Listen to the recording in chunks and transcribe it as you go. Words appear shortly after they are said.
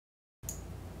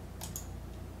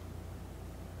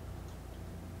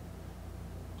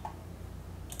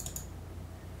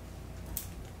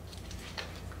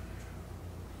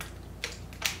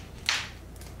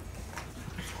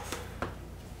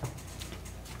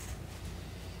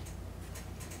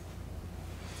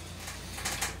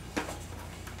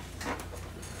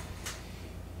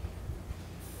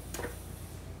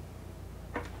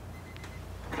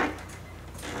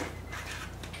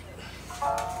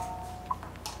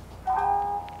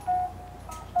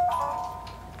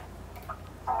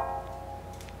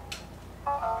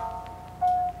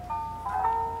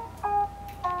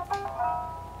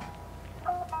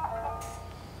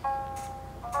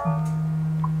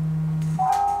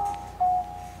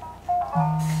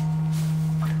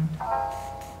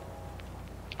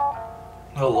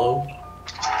Hello.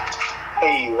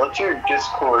 Hey, what's your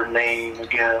Discord name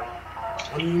again?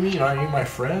 What do you mean? Aren't you my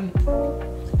friend?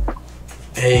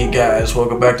 Hey guys,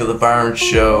 welcome back to the Byron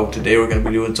Show. Today we're going to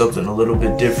be doing something a little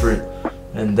bit different,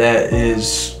 and that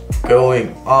is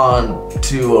going on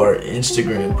to our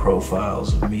Instagram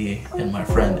profiles of me and my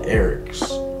friend Eric's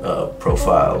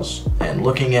profiles and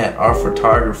looking at our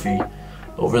photography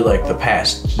over like the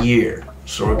past year.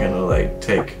 So we're going to like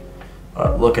take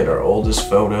a look at our oldest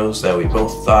photos that we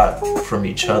both thought from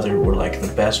each other were like the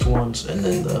best ones, and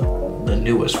then the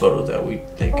newest photo that we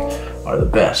think are the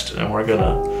best, and we're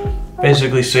gonna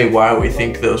basically say why we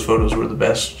think those photos were the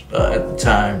best at the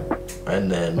time, and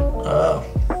then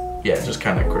yeah, just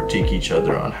kind of critique each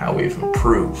other on how we've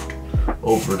improved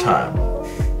over time.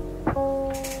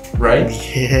 Right?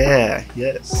 Yeah.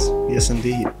 Yes,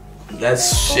 indeed.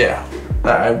 That's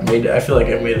I feel like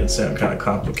I made it sound kind of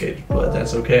complicated, but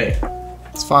that's okay.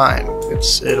 It's fine.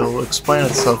 It'll explain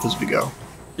itself as we go.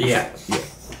 Yeah.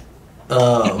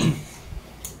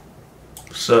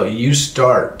 So you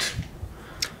start.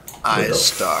 I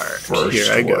start. First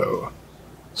Here I go.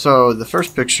 So the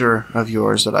first picture of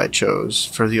yours that I chose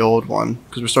for the old one,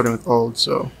 because we're starting with old,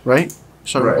 so right?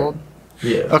 Starting with old?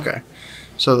 Yeah. Okay.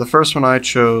 So the first one I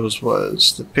chose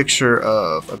was the picture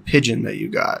of a pigeon that you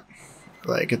got.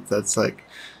 That's like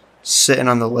sitting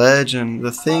on the ledge, and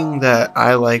the thing that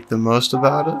I liked the most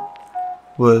about it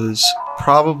was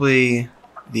probably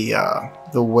the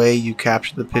way you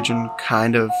captured the pigeon,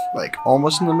 kind of like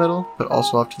almost in the middle, but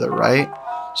also off to the right,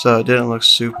 so it didn't look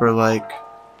super like,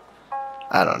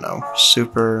 I don't know,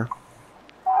 super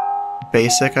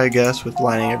basic, I guess, with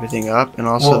lining everything up, and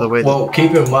also the way. Well,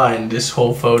 keep in mind this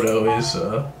whole photo is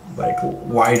like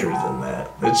wider than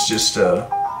that. It's just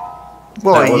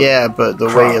Well, yeah, but the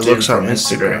way it looks on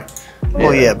Instagram.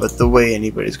 Well, yeah, but the way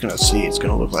anybody's gonna see it's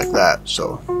gonna look like that.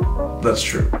 So that's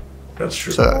true. That's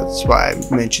true. So that's why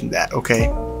I mentioned that. Okay.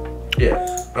 Yeah.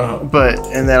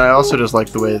 And then I also just like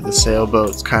the way the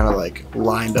sailboat's kind of like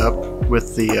lined up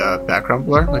with the background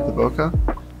blur, like the bokeh.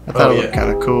 I thought it looked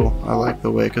kind of cool. I like the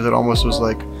way, because it almost was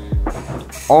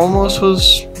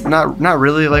not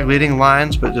really like leading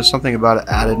lines, but just something about it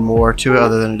added more to it,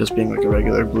 other than it just being like a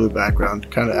regular blue background.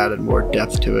 Kind of added more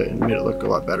depth to it and made it look a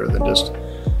lot better than just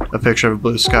a picture of a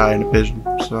blue sky and a pigeon.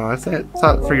 So I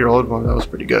thought for your old one that was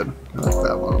pretty good. I like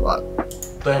that one a lot.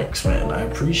 Thanks, man. I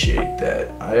appreciate that.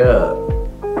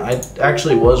 I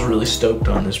actually was really stoked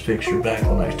on this picture back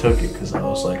when I took it, because I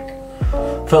was like,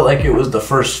 felt like it was the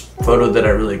first photo that I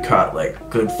really caught like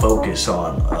good focus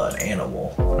on an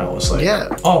animal. And I was like,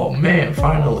 oh man,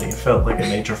 finally. It felt like a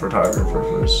nature photographer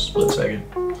for a split second.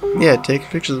 Yeah, taking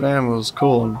pictures of animals is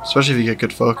cool, and especially if you get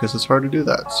good focus, it's hard to do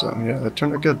that. So yeah, it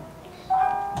turned out good.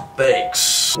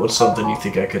 Thanks. What's something you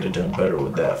think I could have done better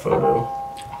with that photo?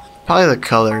 Probably the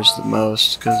colors the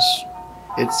most, because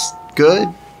it's good,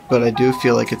 but I do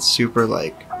feel like it's super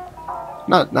like,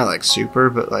 not like super,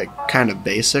 but like kind of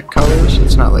basic colors.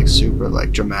 It's not like super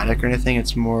like dramatic or anything.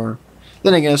 It's more,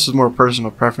 then again, this is more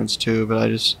personal preference too, but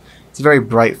it's a very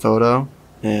bright photo,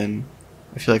 and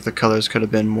I feel like the colors could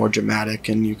have been more dramatic,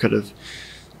 and you could have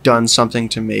done something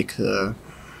to make the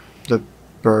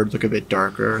bird look a bit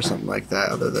darker or something like that,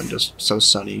 other than just so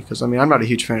sunny. Because I mean, I'm not a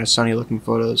huge fan of sunny looking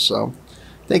photos, so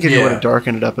I think if you would have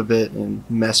darkened it up a bit and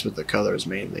messed with the colors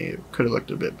mainly, it could have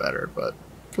looked a bit better. But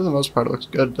for the most part, it looks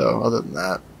good though. Other than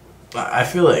that, I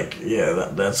feel like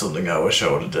that's something I wish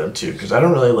I would have done too, because I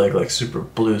don't really like super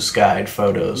blue skied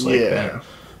photos like that.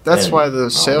 That's why the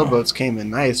sailboats came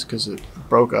in nice, because it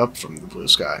broke up from the blue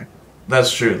sky.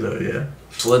 That's true though. Yeah.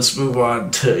 So let's move on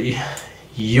to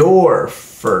your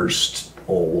first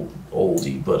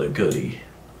oldie but a goodie.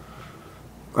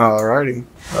 Alrighty.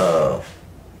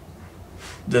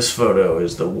 This photo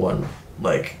is the one,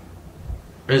 like,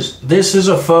 this is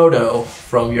a photo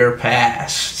from your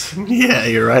past. Yeah,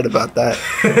 you're right about that.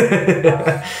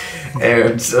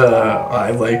 And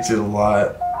I liked it a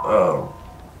lot.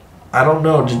 I don't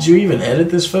know, did you even edit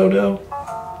this photo?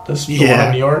 This one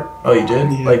in New York? Oh, you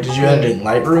did? Yeah. Like, did you edit it in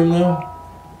Lightroom though?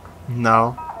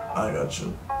 No. I got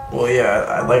you. Well, yeah,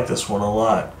 I like this one a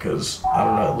lot, because, I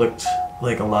don't know, it looked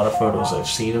like a lot of photos I've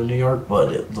seen of New York,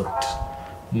 but it looked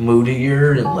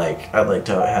moodier, and like, I liked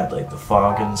how it had like the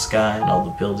fog in the sky, and all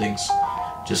the buildings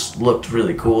just looked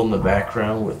really cool in the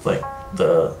background, with like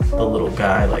the little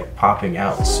guy like popping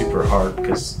out super hard,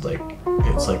 because like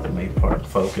it's like the main part of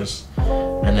focus,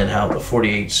 and then how the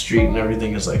 48th Street and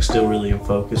everything is like still really in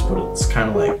focus, but it's kind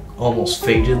of like almost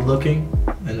faded looking,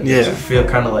 and it makes you feel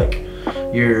kind of like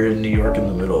you're in New York in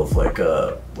the middle of like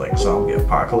a zombie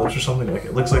apocalypse or something. Like,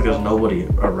 it looks like there's nobody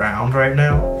around right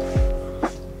now,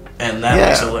 and that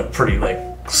makes it look pretty like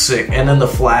sick. And then the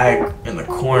flag in the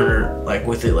corner, like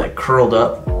with it like curled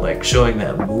up, like showing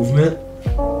that movement,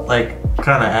 like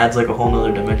kind of adds like a whole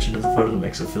nother dimension to the photo that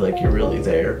makes it feel like you're really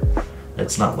there.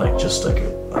 It's not like just like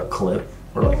a clip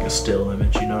or like a still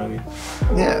image, you know what I mean?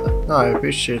 Yeah, no, I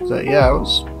appreciate that. Yeah, I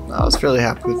was fairly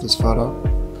happy with this photo.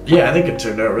 Yeah, I think it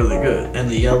turned out really good. And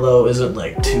the yellow isn't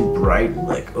like too bright,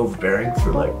 like overbearing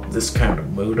for like this kind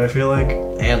of mood, I feel like.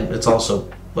 And it's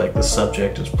also like the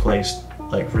subject is placed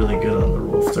like really good on the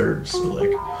rule of thirds. So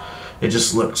like it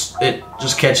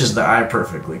just catches the eye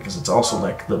perfectly because it's also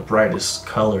like the brightest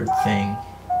colored thing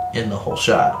in the whole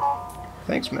shot.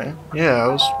 Thanks, man.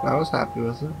 Yeah, I was happy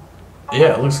with it.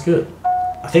 Yeah, it looks good.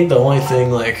 I think the only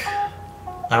thing like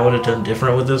I would have done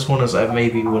different with this one is I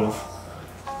maybe would have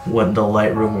went into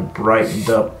Lightroom and brightened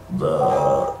up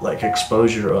the like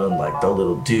exposure on like the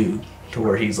little dude to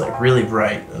where he's like really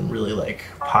bright and really like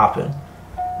popping.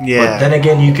 Yeah. But then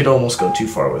again, you could almost go too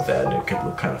far with that and it could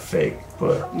look kind of fake.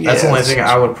 But that's the only thing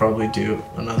I would probably do.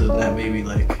 And other than that, maybe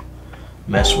like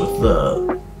mess with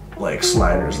the like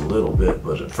sliders a little bit.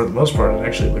 But for the most part, it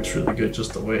actually looks really good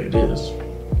just the way it is.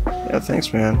 Yeah,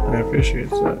 thanks, man. I appreciate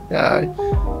that. Yeah,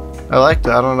 I liked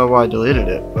it. I don't know why I deleted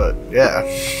it, but yeah.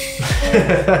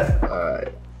 Alright.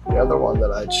 The other one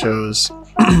that I chose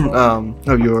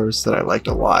of yours that I liked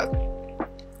a lot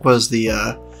was the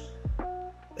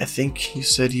I think you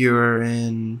said you were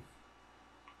in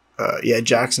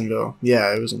Jacksonville.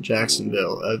 Yeah, it was in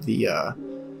Jacksonville. The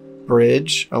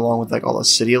bridge along with like all the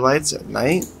city lights at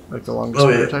night, like the long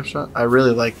type shot. I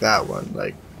really like that one.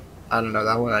 Like, I don't know,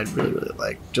 that one I really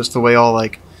like. Just the way all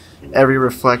like every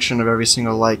reflection of every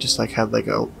single light just like had like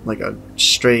a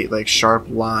straight like sharp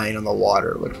line on the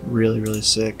water. It looked really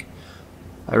sick.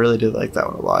 I really did like that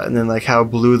one a lot. And then like how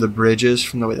blue the bridge is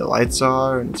from the way the lights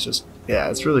are, and it's just, yeah,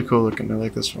 it's really cool looking. I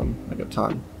like this one like a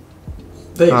ton.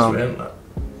 Thanks, man.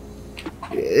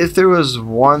 If there was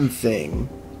one thing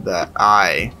that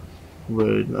I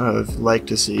would have liked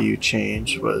to see you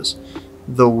change, was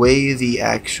the way the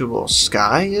actual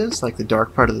sky is, like the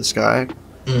dark part of the sky.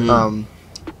 Mm-hmm.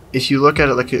 If you look at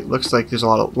it, like it looks like there's a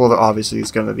lot of, well, obviously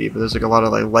it's going to be, but there's like a lot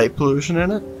of like light pollution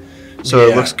in it. So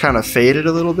it looks kind of faded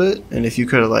a little bit. And if you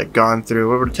could have like gone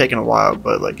through, it would have taken a while,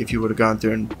 but like if you would have gone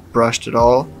through and brushed it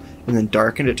all and then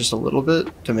darkened it just a little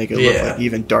bit to make it look like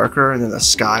even darker, and then the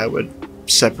sky would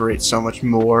separate so much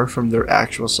more from their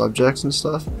actual subjects and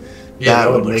stuff. Yeah,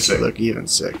 that would make it look even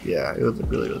sick. Yeah, it would look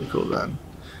really cool then.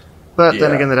 But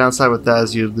then again, the downside with that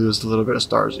is you'd lose the little bit of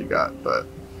stars you got. But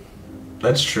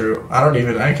that's true. I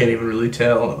can't even really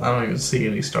tell. I don't even see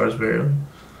any stars barely.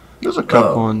 There's a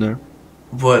couple in there.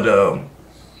 But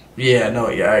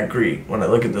I agree. When I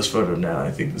look at this photo now,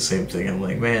 I think the same thing. I'm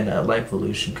like, man, that light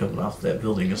pollution coming off that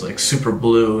building is like super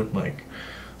blue and like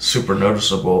super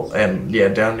noticeable. And yeah,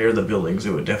 down near the buildings,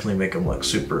 it would definitely make them look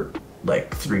super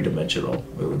like three-dimensional.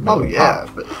 Oh yeah,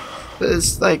 but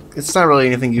it's like, it's not really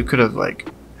anything you could have like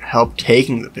helped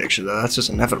taking the picture though. That's just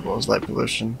inevitable. It's light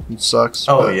pollution. It sucks.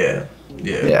 Oh but, yeah. I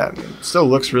mean, it still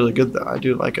looks really good though. I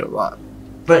do like it a lot.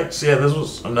 Thanks. Yeah, this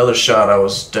was another shot I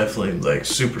was definitely like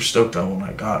super stoked on when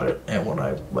I got it, and when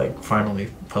I like finally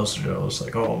posted it, I was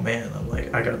like, oh man, I'm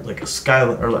like, I got like a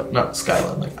skyline, or like not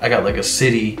skyline, like I got like a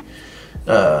city.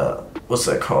 What's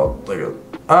that called? Like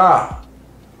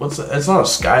what's that? It's not a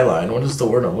skyline. What is the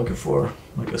word I'm looking for?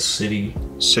 Like a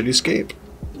cityscape.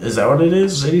 Is that what it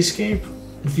is? Cityscape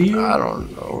view? I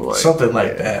don't know. Like, something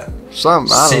like that. I don't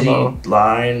know. City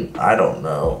line, I don't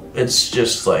know. It's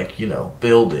just like,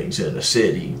 buildings in a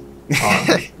city on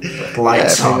like,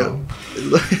 lights on them. It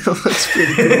looks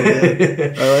pretty cool,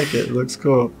 man. I like it. It looks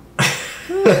cool.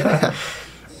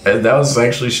 And that was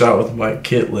actually shot with my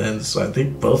kit lens. So I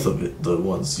think both of it, the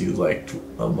ones you liked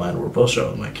of mine, were both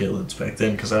shot with my kit lens back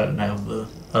then because I didn't have the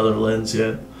other lens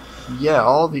yet. Yeah,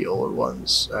 all the old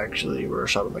ones actually were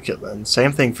shot with my kit lens.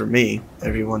 Same thing for me.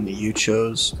 Every one that you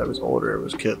chose that was older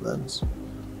was kit lens.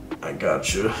 I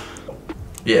gotcha.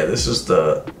 Yeah, this is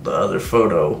the other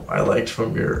photo I liked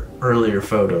from your earlier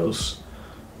photos.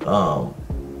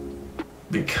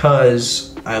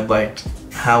 Because I liked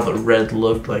how the red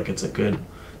looked like it's a good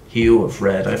hue of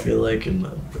red, I feel like, and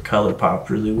the color popped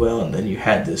really well. And then you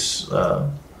had this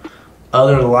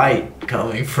other light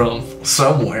coming from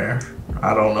somewhere.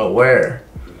 I don't know where,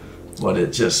 but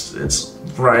it's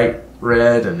bright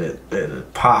red and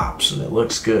it pops and it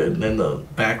looks good. And then the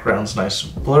background's nice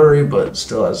and blurry, but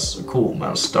still has a cool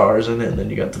amount of stars in it. And then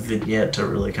you got the vignette to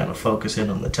really kind of focus in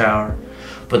on the tower.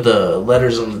 But the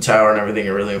letters on the tower and everything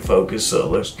are really in focus, so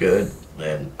it looks good.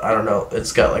 And I don't know,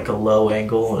 it's got like a low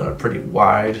angle and a pretty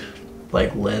wide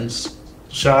like lens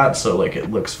shot, so like it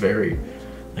looks very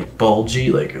like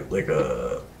bulgy, like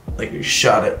you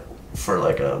shot it for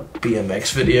like a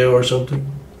BMX video or something,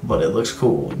 but it looks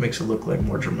cool. It makes it look like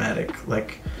more dramatic,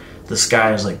 like the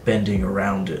sky is like bending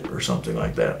around it or something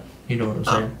like that. You know what I'm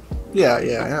saying? Yeah,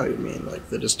 I know what you mean. Like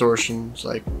the distortions,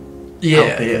 like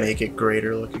helping make it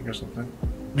greater looking or something.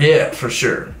 Yeah, for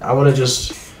sure. I would have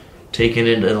just taken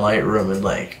it in Lightroom and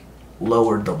like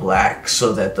lowered the black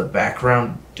so that the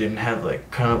background didn't have like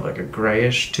kind of like a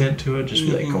grayish tint to it, just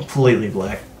be like completely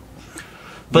black.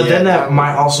 But then that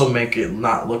might also make it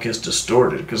not look as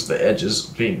distorted because the edges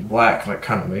being black like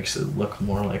kind of makes it look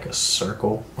more like a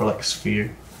circle or like a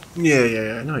sphere.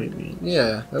 Yeah, I know what you mean.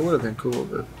 Yeah, that would have been cool,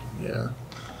 but yeah.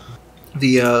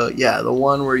 The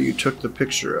one where you took the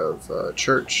picture of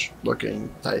church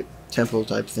looking type temple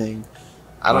type thing.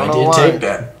 I don't know why. I did take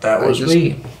that. That was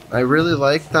me. I really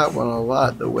liked that one a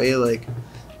lot. The way like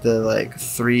the like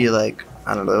three like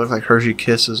I don't know, they look like Hershey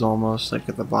Kisses almost like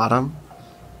at the bottom.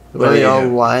 The way they all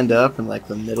lined up and like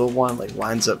the middle one like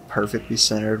lines up perfectly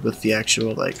centered with the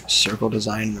actual like circle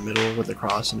design in the middle with the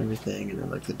cross and everything, and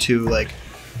then like the two like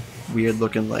weird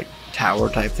looking like tower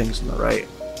type things on the right.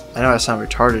 I know I sound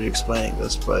retarded explaining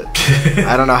this, but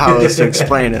I don't know how else to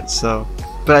explain it. So,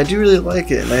 but I do really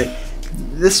like it, and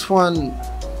this one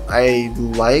I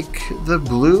like the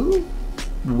blue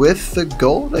with the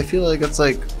gold. I feel like it's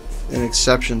like an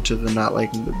exception to the not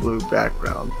liking the blue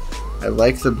background. I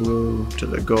like the blue to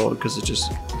the gold because it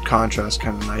just contrasts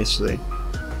kind of nicely.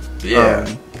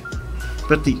 Yeah.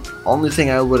 But the only thing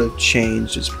I would have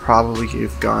changed is probably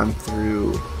have gone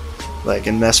through like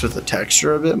and mess with the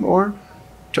texture a bit more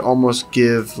to almost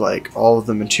give like all of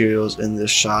the materials in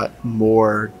this shot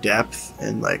more depth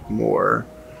and like more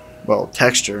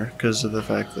texture, because of the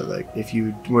fact that like if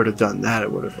you would have done that,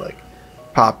 it would have like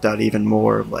popped out even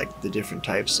more of like the different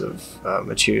types of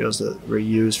materials that were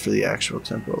used for the actual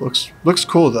tempo. It looks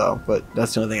cool though, but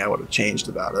that's the only thing I would have changed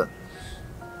about it.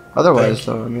 Otherwise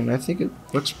though, I mean, I think it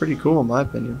looks pretty cool in my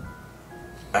opinion.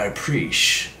 I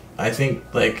appreciate. I think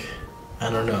like I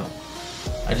don't know.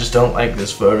 I just don't like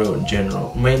this photo in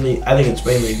general. Mainly, I think it's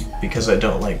mainly because I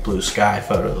don't like blue sky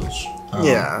photos.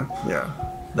 Yeah.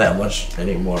 That much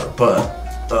anymore. But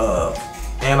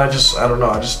and I don't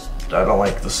know. I don't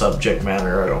like the subject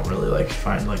matter. I don't really like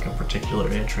find like a particular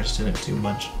interest in it too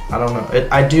much. I don't know.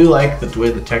 I do like the way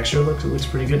the texture looks. It looks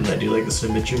pretty good, and I do like the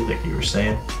symmetry, like you were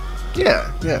saying.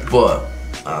 Yeah. But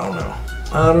I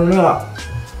don't know.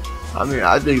 I mean,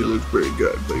 I think it looks pretty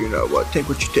good, but you know what? Take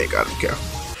what you take. I don't care.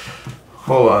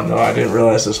 Hold on, no, I didn't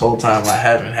realize this whole time I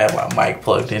haven't had my mic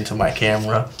plugged into my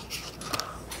camera.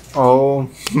 Oh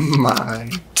my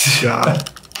god.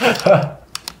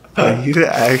 Are you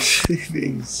actually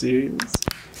being serious?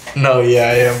 No, yeah,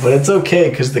 I am, but it's okay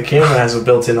because the camera has a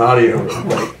built-in audio,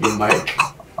 like your mic.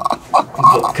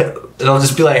 It'll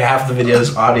just be like half the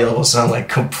video's audio will sound like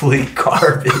complete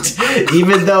garbage.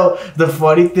 Even though the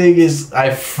funny thing is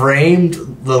I framed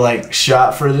the like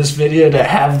shot for this video to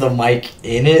have the mic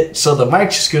in it, so the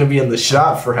mic's just gonna be in the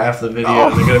shot for half the video.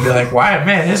 They're gonna be like, "Why,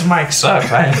 man, his mic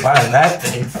sucks. I ain't buying that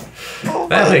thing.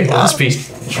 That thing must be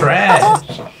trash."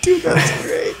 Dude, that's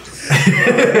great.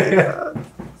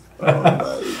 Oh my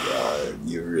god,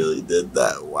 you really did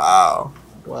that. Wow.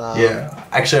 Yeah.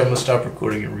 Actually, I'm gonna stop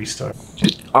recording and restart.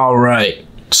 All right.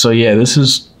 So yeah, this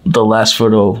is the last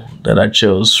photo that I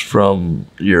chose from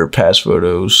your past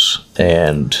photos,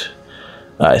 and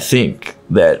I think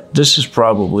that this is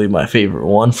probably my favorite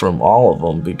one from all of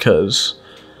them because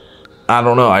I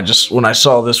don't know. When I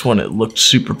saw this one, it looked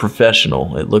super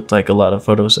professional. It looked like a lot of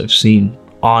photos I've seen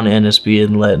on NSB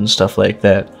Inlet and stuff like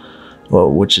that,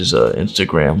 which is an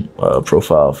Instagram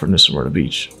profile for Smyrna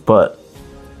Beach. But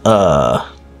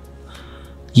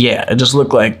yeah, it just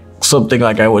looked like something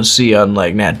like I would see on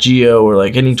like Nat Geo or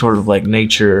like any sort of like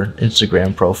nature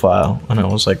Instagram profile, and I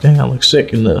was like, dang, that looks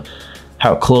sick. And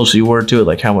how close you were to it,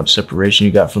 like how much separation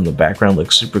you got from the background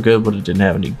looks super good, but it didn't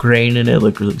have any grain in it. It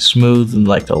looked really smooth, and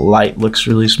like the light looks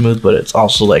really smooth, but it's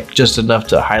also like just enough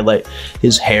to highlight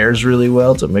his hairs really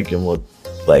well to make him look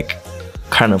like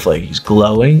kind of like he's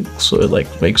glowing, so it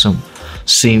like makes him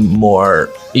seem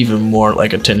even more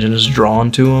like attention is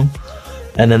drawn to him.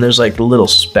 And then there's like little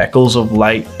speckles of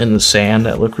light in the sand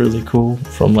that look really cool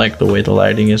from like the way the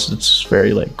lighting is. It's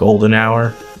very like golden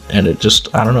hour, and it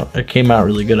just, I don't know, it came out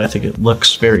really good. I think it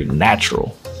looks very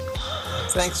natural.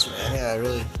 Thanks, man. Yeah, I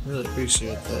really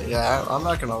appreciate that. Yeah, I'm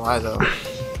not gonna lie though,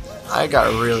 I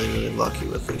got really lucky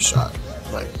with this shot.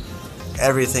 Like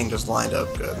everything just lined up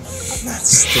good.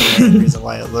 That's the main reason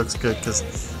why it looks good,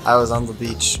 because I was on the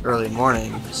beach early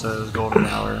morning, so it was golden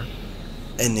hour.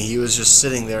 And he was just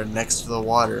sitting there next to the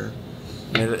water.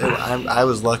 I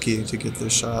was lucky to get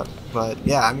this shot. But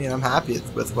yeah, I mean, I'm happy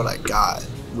with what I got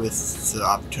with the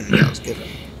opportunity I was given.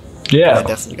 Yeah. I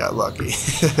definitely got lucky.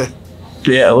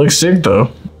 Yeah, it looks sick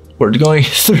though. We're going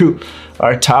through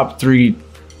our top 3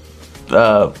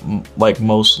 like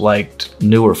most liked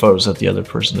newer photos that the other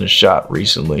person has shot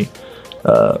recently.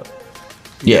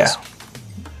 Yeah.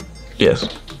 Yes.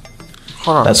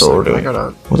 Hold on. That's what we're doing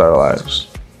with our lives.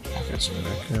 Okay, so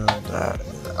that.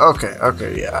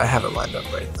 Okay, yeah, I have it lined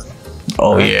up right then.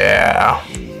 Oh, right? yeah.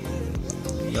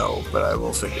 No, but I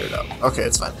will figure it out. Okay,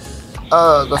 it's fine.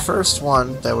 The first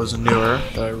one that was newer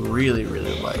that I really,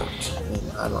 really liked,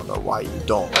 and I don't know why you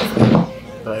don't like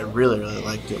it, but I really, really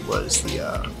liked it, was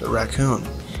the raccoon.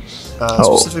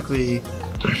 Specifically,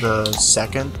 the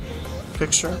second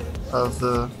picture of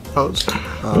the post.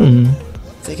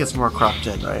 I think it's more cropped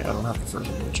in, right? I don't have the first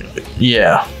image.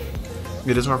 Yeah.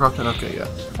 It is more cropped in? Okay, yeah.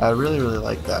 I really, really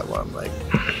like that one. Like,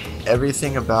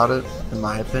 everything about it, in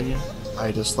my opinion.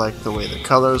 I just liked the way the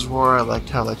colors were. I liked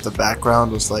how, like, the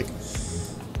background was, like,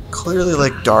 clearly,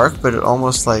 like, dark, but it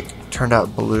almost, like, turned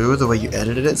out blue the way you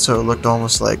edited it, so it looked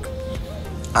almost like,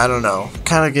 I don't know,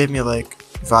 kind of gave me, like,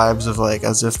 vibes of, like,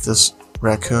 as if this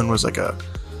raccoon was, like a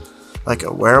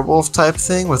werewolf type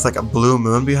thing with, like, a blue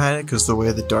moon behind it, because the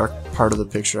way the dark part of the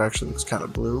picture actually looks kind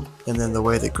of blue, and then the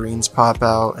way the greens pop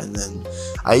out, and then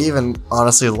I even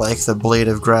honestly like the blade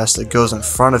of grass that goes in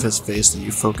front of his face that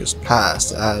you focus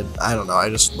past. I don't know, I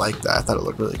just liked that. I thought it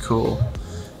looked really cool.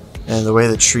 And the way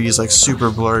the trees like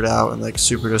super blurred out and like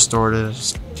super distorted,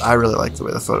 I really liked the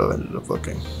way the photo ended up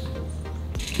looking.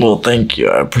 Well, thank you.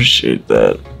 I appreciate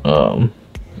that.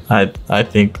 I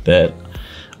think that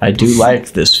I do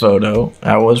like this photo.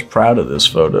 I was proud of this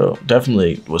photo.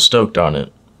 Definitely was stoked on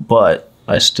it. But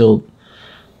I still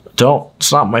don't.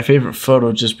 It's not my favorite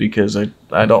photo just because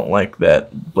I don't like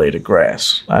that blade of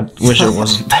grass. I wish it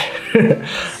wasn't there.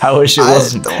 I wish it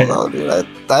wasn't there. I don't know,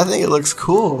 dude. I think it looks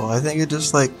cool. I think it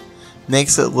just like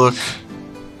makes it look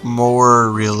more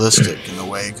realistic in a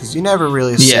way, because you never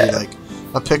really see like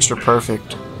a picture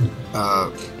perfect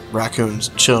raccoons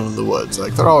chilling in the woods.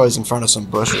 Like, they're always in front of some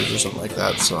bushes or something like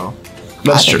that, so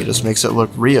that's true. It just makes it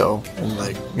look real, and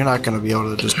like you're not going to be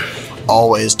able to just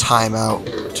always time out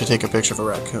to take a picture of a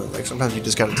raccoon. Like, sometimes you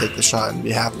just got to take the shot and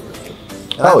be happy with it.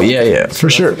 And yeah, for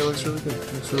sure. I think it looks really good.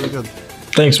 It looks really good.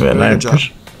 Thanks, man.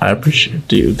 I appreciate it.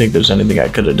 Do you think there's anything I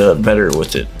could have done better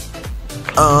with it?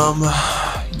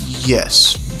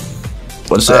 Yes.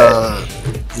 What's that?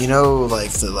 You know,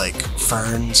 like the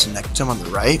ferns next to him on the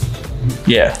right?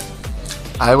 Yeah.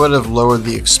 I would have lowered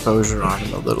the exposure on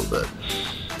him a little bit.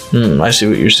 I see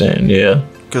what you're saying, yeah.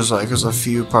 Because there's a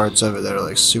few parts of it that are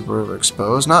like super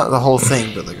overexposed. Not the whole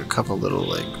thing, but like a couple little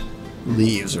like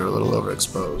leaves are a little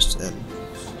overexposed.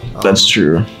 And that's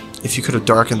true. If you could have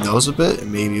darkened those a bit,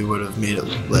 and maybe it would have made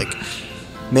it like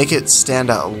make it stand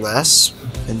out less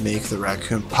and make the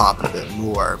raccoon pop a bit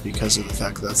more, because of the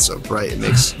fact that that's so bright. It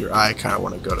makes your eye kind of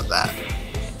want to go to that.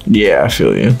 Yeah, I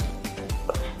feel you.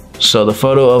 So the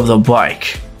photo of the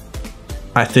bike,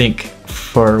 I think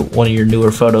for one of your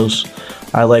newer photos,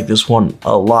 I like this one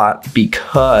a lot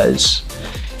because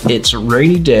it's a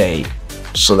rainy day,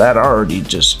 so that already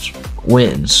just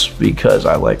wins, because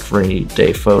I like rainy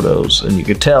day photos, and you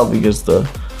could tell because the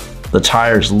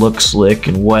tires look slick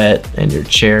and wet, and your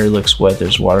chair looks wet,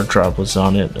 there's water droplets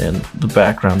on it, and the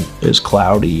background is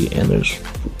cloudy, and there's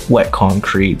wet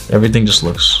concrete. Everything just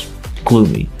looks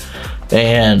gloomy.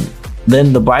 And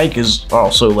then the bike is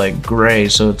also like gray,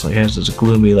 so it's like has this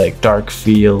gloomy, like dark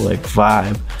feel, like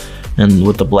vibe. And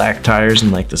with the black tires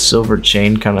and like the silver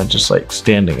chain kind of just like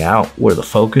standing out where the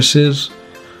focus is.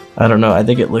 I don't know, I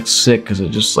think it looks sick because it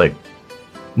just like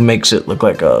makes it look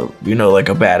like a, you know, like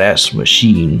a badass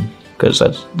machine, because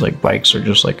that's like bikes are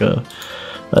just like a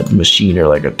machine or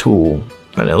like a tool,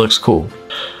 and it looks cool.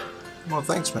 Well,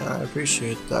 thanks, man. I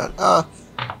appreciate that.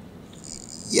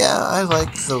 Yeah, I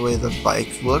like the way the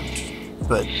bike looked,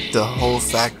 but the whole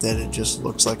fact that it just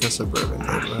looks like a suburban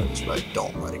neighborhood is what I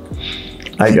don't like.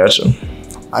 I gotcha.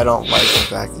 I don't like the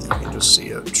fact that you can just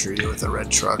see a tree with a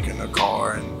red truck and a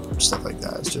car and stuff like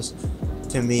that. It's just,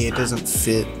 to me, it doesn't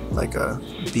fit like a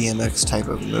BMX type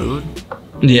of mood.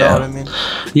 Yeah. You know what I mean?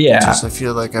 Yeah. I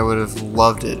feel like I would have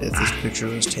loved it if this picture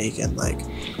was taken like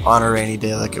on a rainy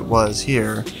day like it was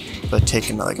here, but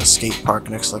taken to like a skate park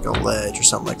next to like a ledge or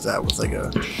something like that with like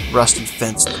a rusted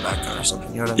fence in the background or something.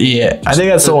 You know what I mean? Yeah, I think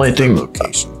that's the only thing.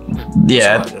 Location.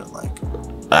 Yeah. That's what I didn't like.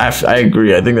 I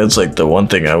agree. I think that's like the one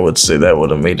thing I would say that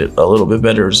would have made it a little bit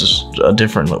better, is just a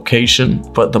different location.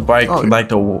 But the bike, like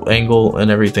the angle and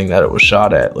everything that it was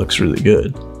shot at, looks really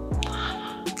good.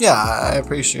 Yeah, I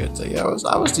appreciate that. Yeah,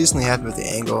 I was decently happy with the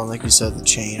angle, and like you said, the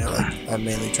chain. I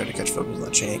mainly tried to catch focus on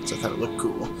the chain because I thought it looked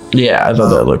cool. Yeah, I thought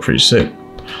that looked pretty sick.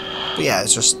 But yeah,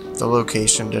 it's just the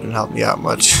location didn't help me out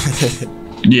much.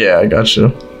 Yeah, I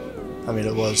gotcha. I mean,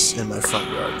 it was in my front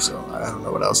yard, so I don't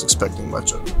know what I was expecting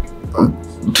much of, but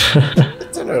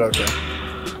it turned out okay.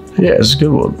 Yeah, it's a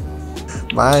good one.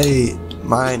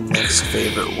 My next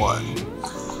favorite one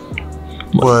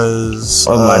was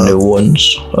of my new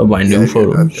ones, of my new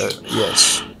photos.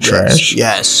 Yes. Trash.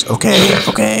 Yes.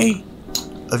 Okay.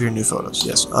 Of your new photos.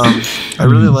 Yes. I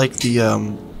really like the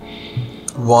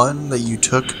one that you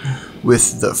took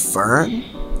with the fern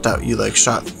that you like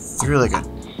shot through like a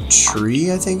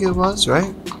tree. I think it was,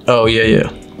 right? Oh yeah.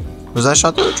 Was that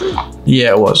shot through a tree?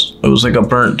 Yeah, it was. It was like a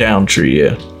burnt down tree.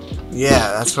 Yeah.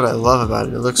 Yeah, that's what I love about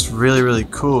it. It looks really, really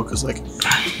cool because, like,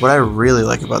 what I really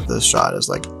like about this shot is,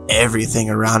 like, everything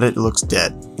around it looks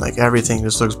dead. Like, everything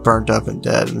just looks burnt up and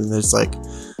dead. And there's, like,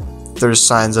 there's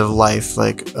signs of life,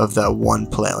 like, of that one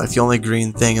plant. Like, the only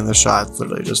green thing in the shot is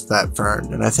literally just that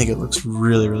fern. And I think it looks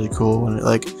really, really cool. And it,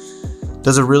 like,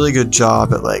 does a really good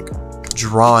job at, like,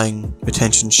 drawing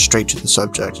attention straight to the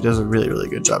subject. It does a really, really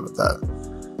good job at that.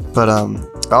 But,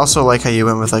 I also like how you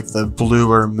went with like the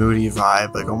bluer, moody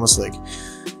vibe, like almost like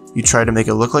you tried to make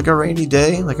it look like a rainy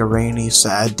day, like a rainy,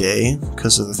 sad day,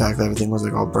 because of the fact that everything was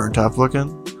like all burnt up looking.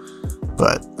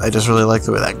 But I just really like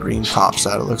the way that green pops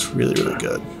out. It looks really, really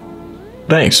good.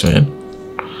 Thanks, man.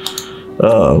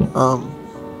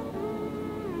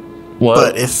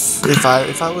 What? But if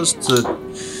I was to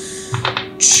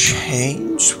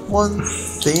change one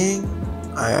thing,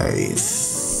 I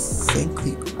think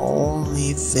the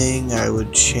only thing I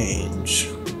would change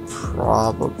would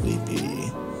probably be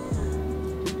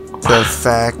the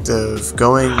fact of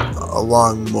going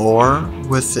along more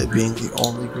with it being the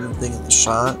only green thing in the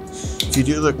shot. If you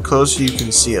do look closer, you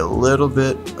can see a little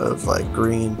bit of like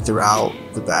green throughout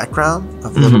the background, a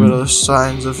little bit of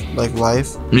signs of like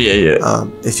life. Yeah.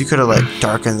 If you could have like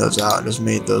darkened those out and just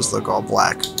made those look all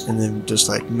black, and then just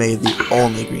like made the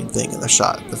only green thing in the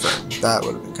shot, the frame, that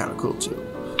would have been kind of cool too.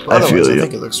 But I feel you. I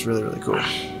think it looks really, really cool.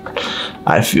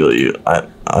 I feel you. I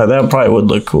that probably would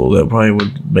look cool. That probably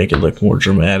would make it look more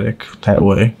dramatic that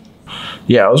way.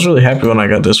 Yeah, I was really happy when I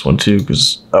got this one too,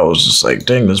 because I was just like,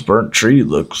 dang, this burnt tree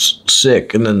looks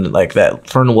sick. And then like that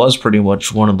fern was pretty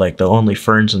much one of like the only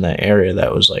ferns in that area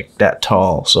that was like that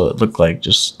tall. So it looked like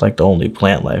just like the only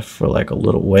plant life for like a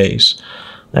little ways.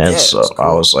 And so cool.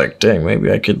 I was like, dang,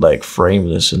 maybe I could like frame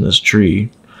this in this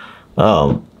tree.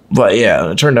 But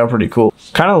yeah, it turned out pretty cool.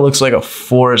 Kind of looks like a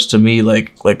forest to me,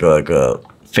 like a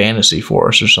fantasy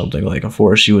forest or something, like a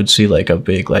forest you would see like a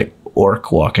big like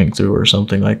orc walking through or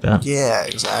something like that. Yeah,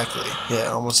 exactly. Yeah, it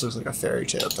almost looks like a fairy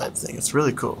tale type thing. It's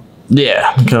really cool.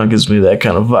 Yeah, it kind of gives me that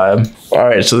kind of vibe. All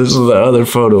right, so this is the other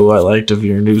photo I liked of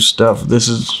your new stuff. This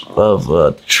is of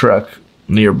a truck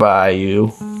nearby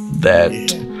you that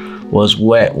was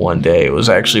wet one day. It was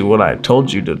actually when I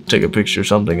told you to take a picture of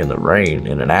something in the rain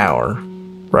in an hour,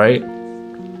 right?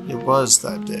 It was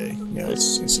that day.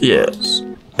 Yes. Yes.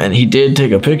 And he did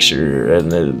take a picture, and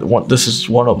this is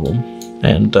one of them.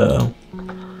 And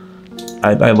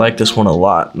I like this one a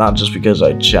lot, not just because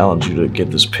I challenge you to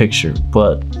get this picture,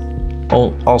 but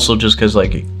also just because,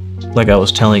 like I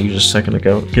was telling you just a second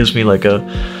ago, it gives me like a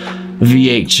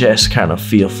VHS kind of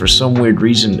feel. For some weird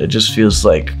reason, it just feels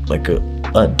like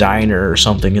a diner or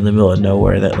something in the middle of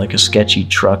nowhere that like a sketchy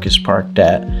truck is parked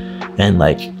at, and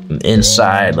like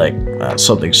inside like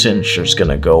something sinister is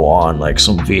gonna go on, like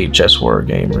some VHS horror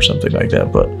game or something like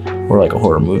that, or like a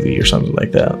horror movie or something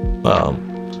like that.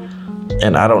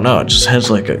 And I don't know, it just has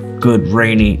like a good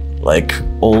rainy, like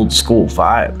old school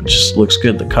vibe. It just looks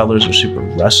good. The colors are super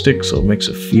rustic, so it makes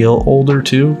it feel older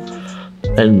too.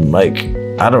 And like,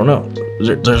 I don't know,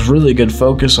 there's really good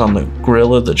focus on the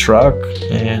grill of the truck,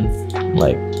 and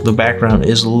like the background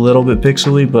is a little bit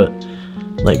pixely, but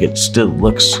like it still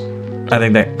looks, I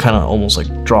think that kind of almost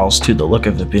like draws to the look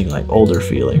of it being like older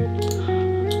feeling.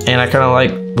 And I kind of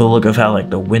like the look of how like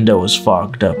the window is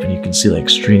fogged up and you can see like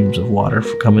streams of water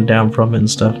coming down from it and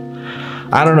stuff.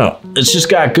 I don't know. It's just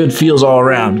got good feels all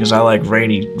around because I like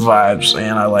rainy vibes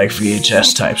and I like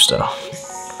VHS type stuff.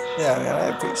 Yeah, man,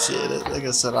 I appreciate it. Like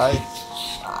I said, I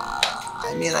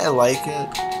mean, I like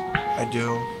it. I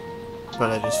do. But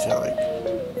I just feel like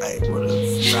I would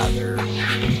have rather...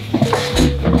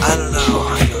 I don't know.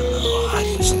 I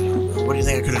don't know. What do you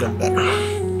think I could have done better?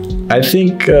 I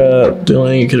think the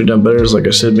only thing you could have done better is, like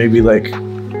I said, maybe like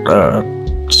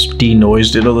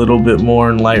denoised it a little bit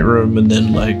more in Lightroom, and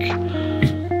then like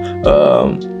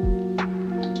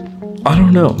I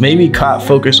don't know, maybe caught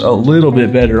focus a little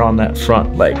bit better on that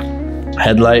front like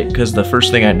headlight, because the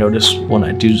first thing I notice when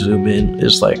I do zoom in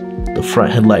is like the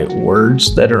front headlight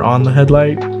words that are on the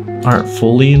headlight aren't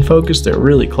fully in focus. They're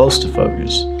really close to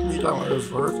focus. You talking about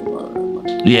work about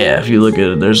it. Yeah, if you look at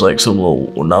it, there's like some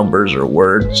little numbers or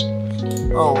words.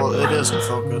 Oh, well, it is in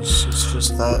focus. It's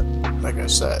just that, like I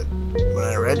said, when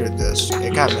I rendered this,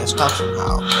 it got messed up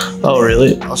somehow. Oh,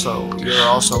 really? Also, you're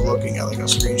also looking at like a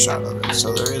screenshot of it,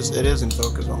 so it is in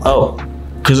focus on that. Oh,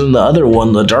 because in the other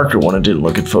one, the darker one, it didn't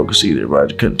look in focus either,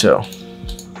 but I couldn't tell.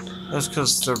 That's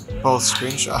because they're both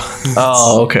screenshots.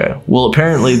 Oh, okay. Well,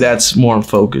 apparently that's more in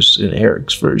focus in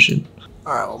Eric's version.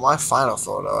 Alright, well, my final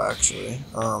photo, actually,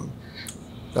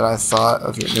 that I thought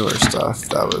of your newer stuff,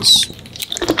 that was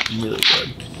really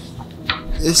good.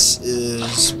 This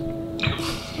is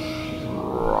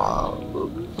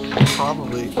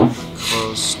probably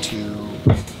close to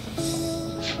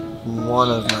one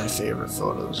of my favorite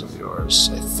photos of yours,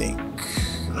 I think.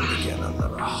 And again, I'm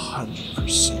not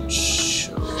 100%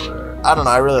 sure. I don't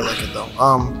know, I really like it though.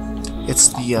 It's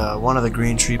the one of the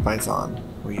green tree python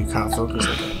where you kind of focus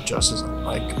like just his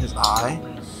eye.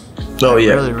 Oh,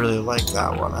 yeah. I really like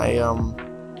that one.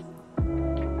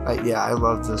 Yeah, I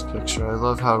love this picture. I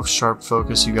love how sharp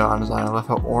focus you got on his eye. I love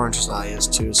how orange his eye is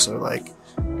too. So like,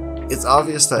 it's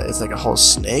obvious that it's like a whole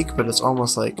snake, but it's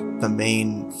almost like the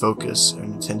main focus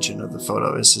and attention of the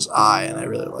photo is his eye, and I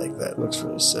really like that. It looks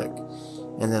really sick.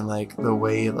 And then like the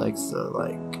way like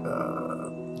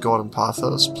the golden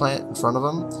pothos plant in front of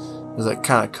him is like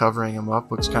kind of covering him up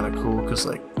looks kind of cool because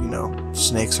like, you know,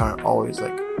 snakes aren't always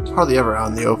like hardly ever out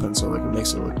in the open, so like it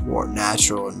makes it look more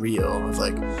natural and real with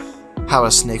like how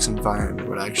a snake's environment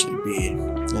would actually be.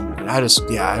 And I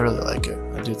really like it.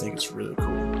 I do think it's really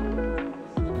cool.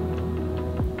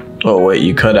 Oh, wait,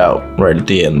 you cut out right at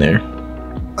the end there.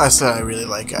 I said I really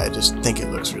like it. I just think it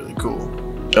looks really cool.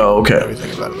 Oh, okay.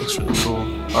 Everything about it looks really cool.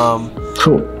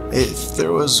 Cool. If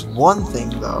there was one thing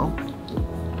though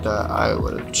that I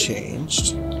would have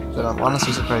changed that I'm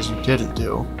honestly surprised you didn't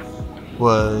do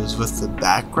was with the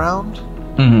background.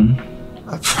 Mm-hmm.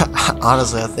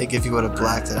 Honestly, I think if you would have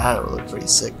blacked it out, it would look pretty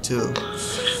sick too.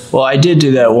 Well, I did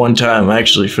do that one time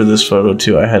actually for this photo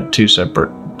too. I had two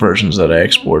separate versions that I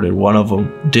exported. One of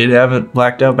them did have a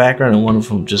blacked out background, and one of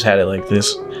them just had it like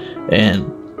this.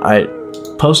 And I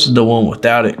posted the one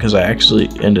without it because I actually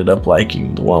ended up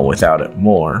liking the one without it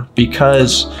more,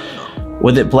 because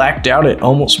with it blacked out, it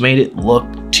almost made it look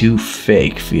too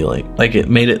fake feeling. Like it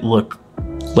made it look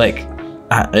like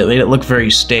it made it look very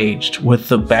staged. With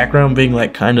the background being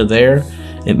like kind of there,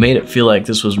 it made it feel like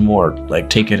this was more like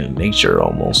taken in nature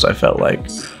almost, I felt like.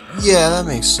 Yeah, that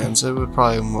makes sense. It would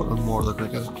probably more look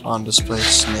like an on-display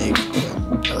snake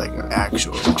than like an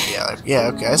actual.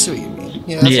 Yeah, okay, I see what you mean.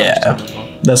 Yeah,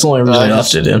 that's the only reason I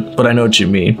left it in, but I know what you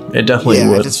mean. It definitely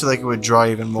would. I just feel like it would draw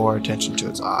even more attention to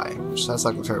its eye. So that's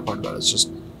like my favorite part about it. It's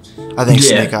just, I think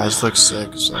snake eyes look sick.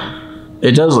 So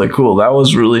it does look cool. That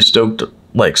was really stoked,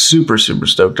 like super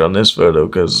stoked on this photo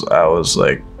because I was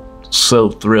like so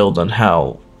thrilled on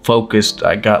how focused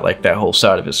I got like that whole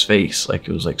side of his face. Like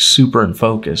it was like super in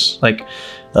focus. Like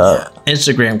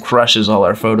Instagram crushes all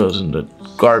our photos into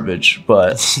garbage,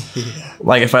 but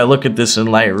like if I look at this in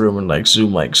Lightroom and like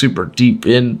zoom like super deep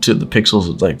into the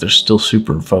pixels, it's like they're still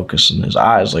super in focus, and his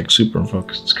eyes like super in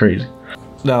focus. It's crazy.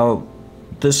 Now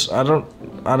this I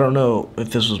don't know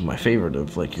if this was my favorite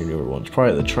of like your newer ones.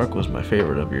 Probably the truck was my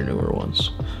favorite of your newer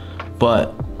ones,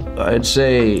 but I'd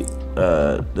say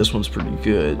this one's pretty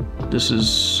good. This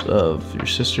is of your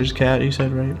sister's cat, you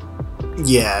said, right?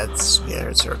 Yeah, it's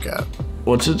her cat.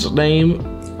 What's its name?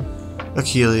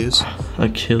 Achilles.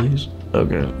 Achilles?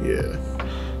 Okay. Yeah.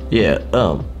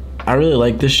 Yeah, I really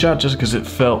like this shot just because it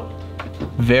felt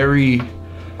very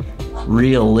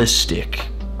realistic.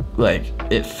 Like,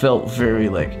 it felt very,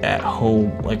 like, at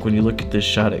home. Like, when you look at this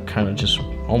shot, it kind of just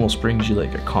almost brings you,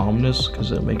 like, a calmness,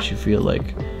 because it makes you feel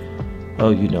like,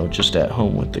 oh, you know, just at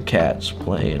home with the cats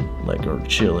playing, like, or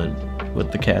chilling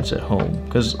with the cats at home.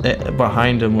 Because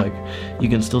behind him, like, you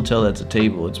can still tell that's a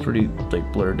table. It's pretty,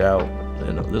 like, blurred out,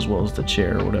 and as well as the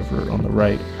chair or whatever on the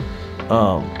right.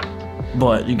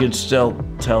 But you could still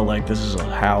tell, like, this is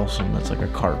a house, and that's, like, a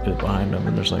carpet behind him,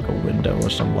 and there's, like, a window or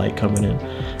some light coming in.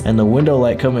 And the window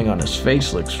light coming on his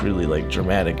face looks really, like,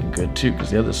 dramatic and good, too, because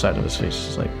the other side of his face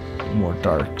is, like, more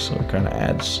dark, so it kind of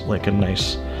adds, like, a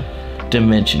nice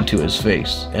dimension to his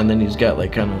face. And then he's got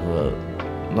like kind of a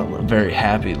not a very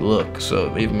happy look,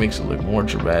 so it even makes it look more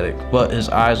dramatic. But his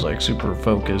eyes like super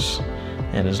focus,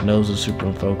 and his nose is super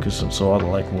in focus, and so all the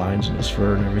like lines in his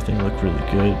fur and everything look really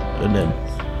good. And then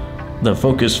the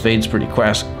focus fades pretty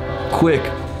quick,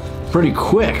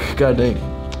 god dang,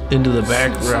 into the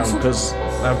background, because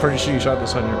I'm pretty sure you shot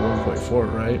this on your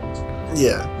 1.4, right?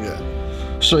 Yeah.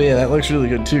 So yeah, that looks really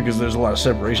good too, because there's a lot of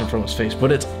separation from his face.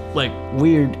 But it's like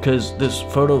weird because this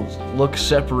photo looks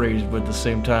separated, but at the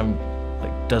same time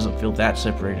like doesn't feel that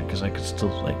separated because I can still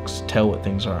like tell what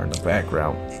things are in the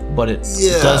background, but it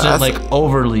Yeah, doesn't like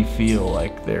overly feel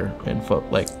like they're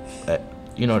like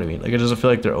you know what I mean? Like it doesn't feel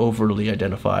like they're overly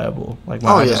identifiable. Like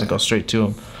my eye doesn't go straight to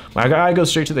them. My eye goes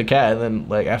straight to the cat, and then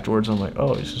like afterwards I'm like,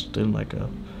 oh, he's just in like a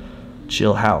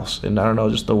chill house. And I don't know,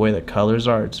 just the way the colors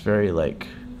are, it's very like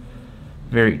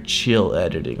very chill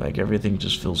editing. Like everything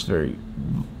just feels very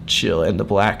chill, and the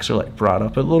blacks are like brought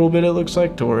up a little bit, it looks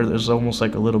like, to where there's almost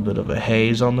like a little bit of a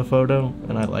haze on the photo,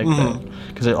 and I like that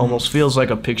because it almost feels like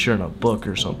a picture in a book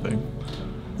or something.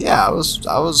 Yeah, I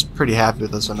was pretty happy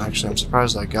with this one, actually. I'm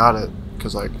surprised I got it,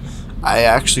 because like I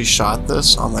actually shot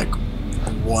this on like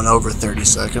 1/30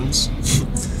 seconds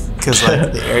because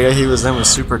like the area he was in was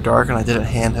super dark, and I did it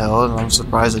handheld, and I'm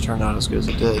surprised it turned out as good as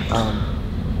it did.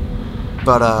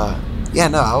 Yeah,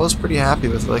 no, I was pretty happy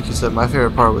with it. Like you said, my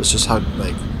favorite part was just how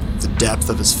like the depth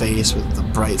of his face with the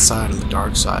bright side and the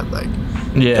dark side. Like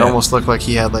it almost looked like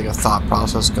he had like a thought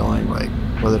process going, like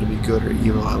whether to be good or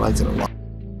evil. I liked it a lot.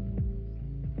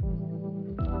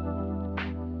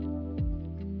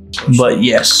 But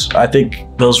yes, I think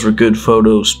those were good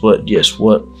photos. But yes,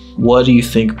 what do you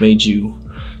think made you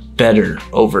better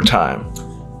over time?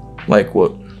 Like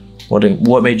what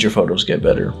made your photos get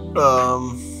better?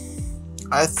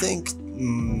 I think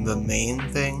the main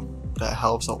thing that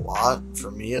helps a lot,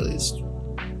 for me at least,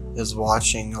 is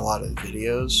watching a lot of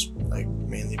videos, like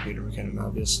mainly Peter McKinnon,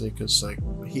 obviously, because like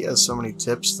he has so many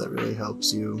tips that really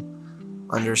helps you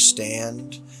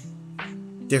understand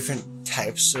different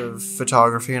types of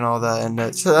photography and all that.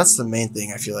 And so that's the main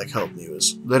thing I feel like helped me,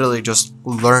 was literally just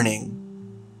learning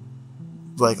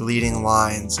like leading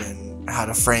lines and how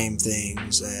to frame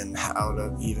things and how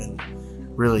to even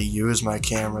really use my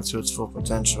camera to its full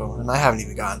potential. And I haven't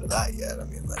even gotten to that yet. I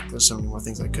mean, like there's so many more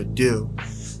things I could do,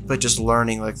 but just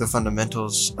learning like the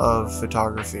fundamentals of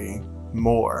photography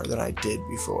more than I did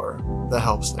before, that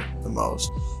helps like the most.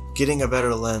 Getting a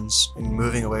better lens and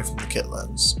moving away from the kit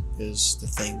lens is the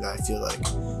thing that I feel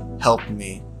like helped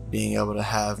me. Being able to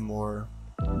have more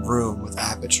room with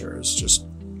aperture is just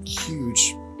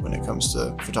huge when it comes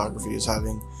to photography, is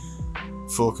having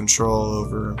full control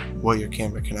over what your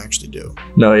camera can actually do.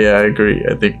 No, yeah, I agree.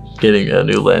 I think getting a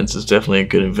new lens is definitely a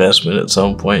good investment at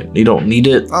some point. You don't need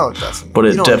it. Oh, definitely. But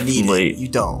it you don't definitely need it. You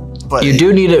don't. But you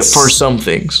do need it for some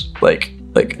things. Like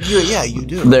yeah, you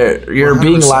do. You're 100%.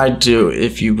 being lied to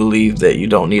if you believe that you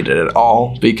don't need it at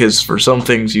all, because for some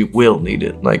things you will need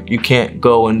it. Like you can't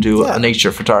go and do a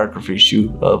nature photography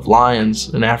shoot of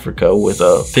lions in Africa with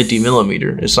a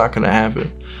 50mm. It's not going to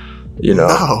happen. You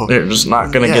know, they're just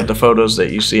not going to get the photos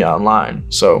that you see online.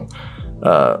 So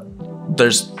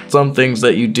there's some things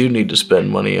that you do need to spend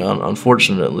money on,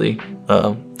 unfortunately.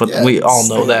 But we all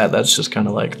know that. That's just kind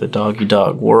of like the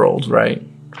dog-eat-dog world, right?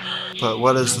 But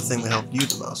what is the thing that helped you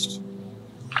the most?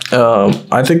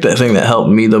 I think the thing that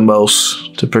helped me the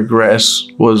most to progress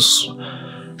was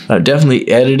definitely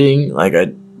editing. Like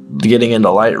getting into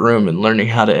Lightroom and learning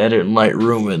how to edit in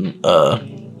Lightroom,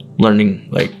 and learning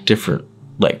like different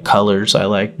like colors I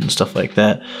liked and stuff like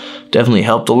that definitely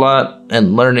helped a lot.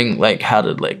 And learning like how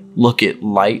to like look at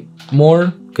light more,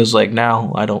 because like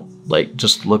now I don't like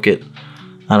just look at,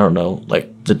 I don't know,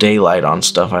 like the daylight on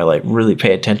stuff. I like really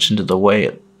pay attention to the way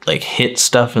it like hits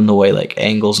stuff and the way like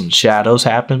angles and shadows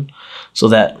happen, so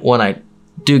that when I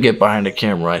do get behind a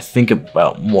camera, I think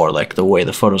about more like the way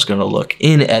the photo's gonna look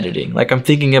in editing. Like I'm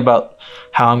thinking about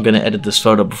how I'm gonna edit this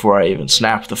photo before I even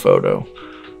snap the photo.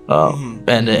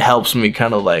 And it helps me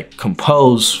kind of like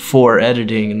compose for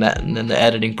editing, and then the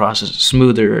editing process is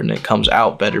smoother and it comes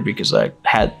out better because I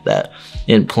had that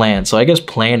in plan. So I guess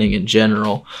planning in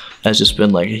general has just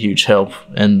been like a huge help.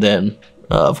 And then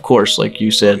of course, like you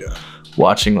said,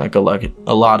 watching like a lot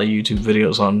of YouTube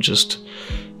videos on just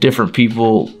different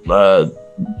people.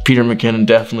 Peter McKinnon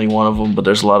definitely one of them, but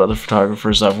there's a lot of other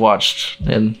photographers I've watched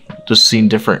and just seen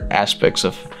different aspects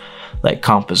of like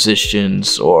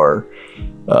compositions, or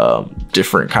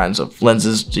different kinds of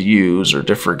lenses to use, or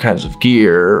different kinds of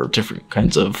gear, or different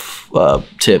kinds of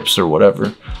tips or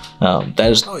whatever.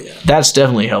 That's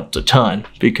definitely helped a ton,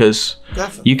 because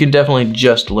you can definitely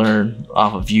just learn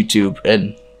off of YouTube,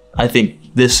 and I think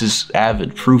this is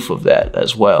avid proof of that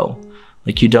as well.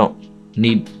 Like you don't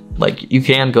need, like you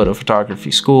can go to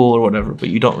photography school or whatever, but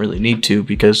you don't really need to,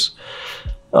 because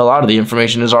a lot of the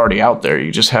information is already out there.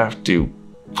 You just have to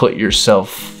put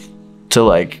yourself to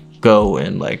like go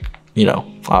and like, you know,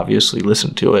 obviously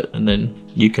listen to it, and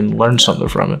then you can learn something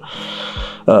from it.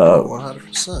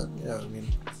 100%. Yeah, I mean,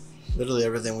 literally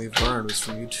everything we've learned was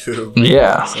from YouTube.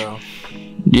 Yeah. So.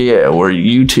 Yeah, we're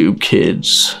YouTube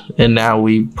kids, and now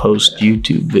we post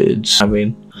YouTube vids. I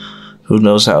mean, who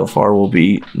knows how far we'll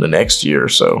be the next year or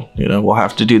so. You know, we'll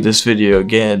have to do this video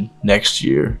again next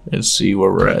year and see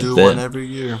where we're at Do then. one every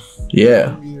year.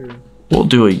 Yeah, Every year. we'll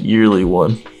do a yearly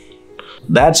one.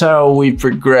 That's how we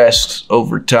progressed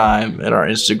over time in our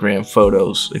Instagram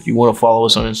photos. If you want to follow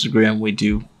us on Instagram, we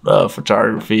do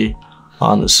photography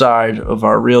on the side of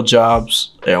our real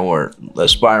jobs, and we're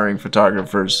aspiring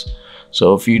photographers.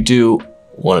 So if you do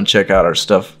want to check out our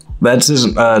stuff, that's his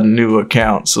new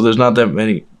account. So there's not that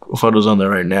many photos on there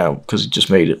right now because he just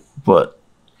made it, but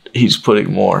he's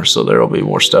putting more, so there will be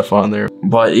more stuff on there.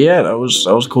 But yeah, that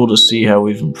was cool to see how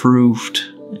we've improved,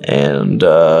 and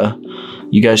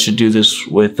you guys should do this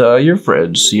with your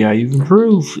friends. See how you've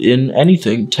improved in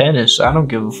anything. Tennis, I don't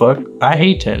give a fuck. I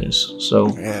hate tennis. So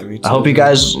Yeah, me too. I hope you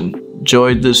guys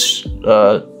enjoyed this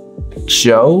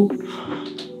show.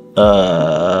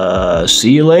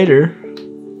 See you later.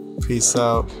 Peace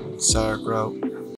out. Sauerkraut.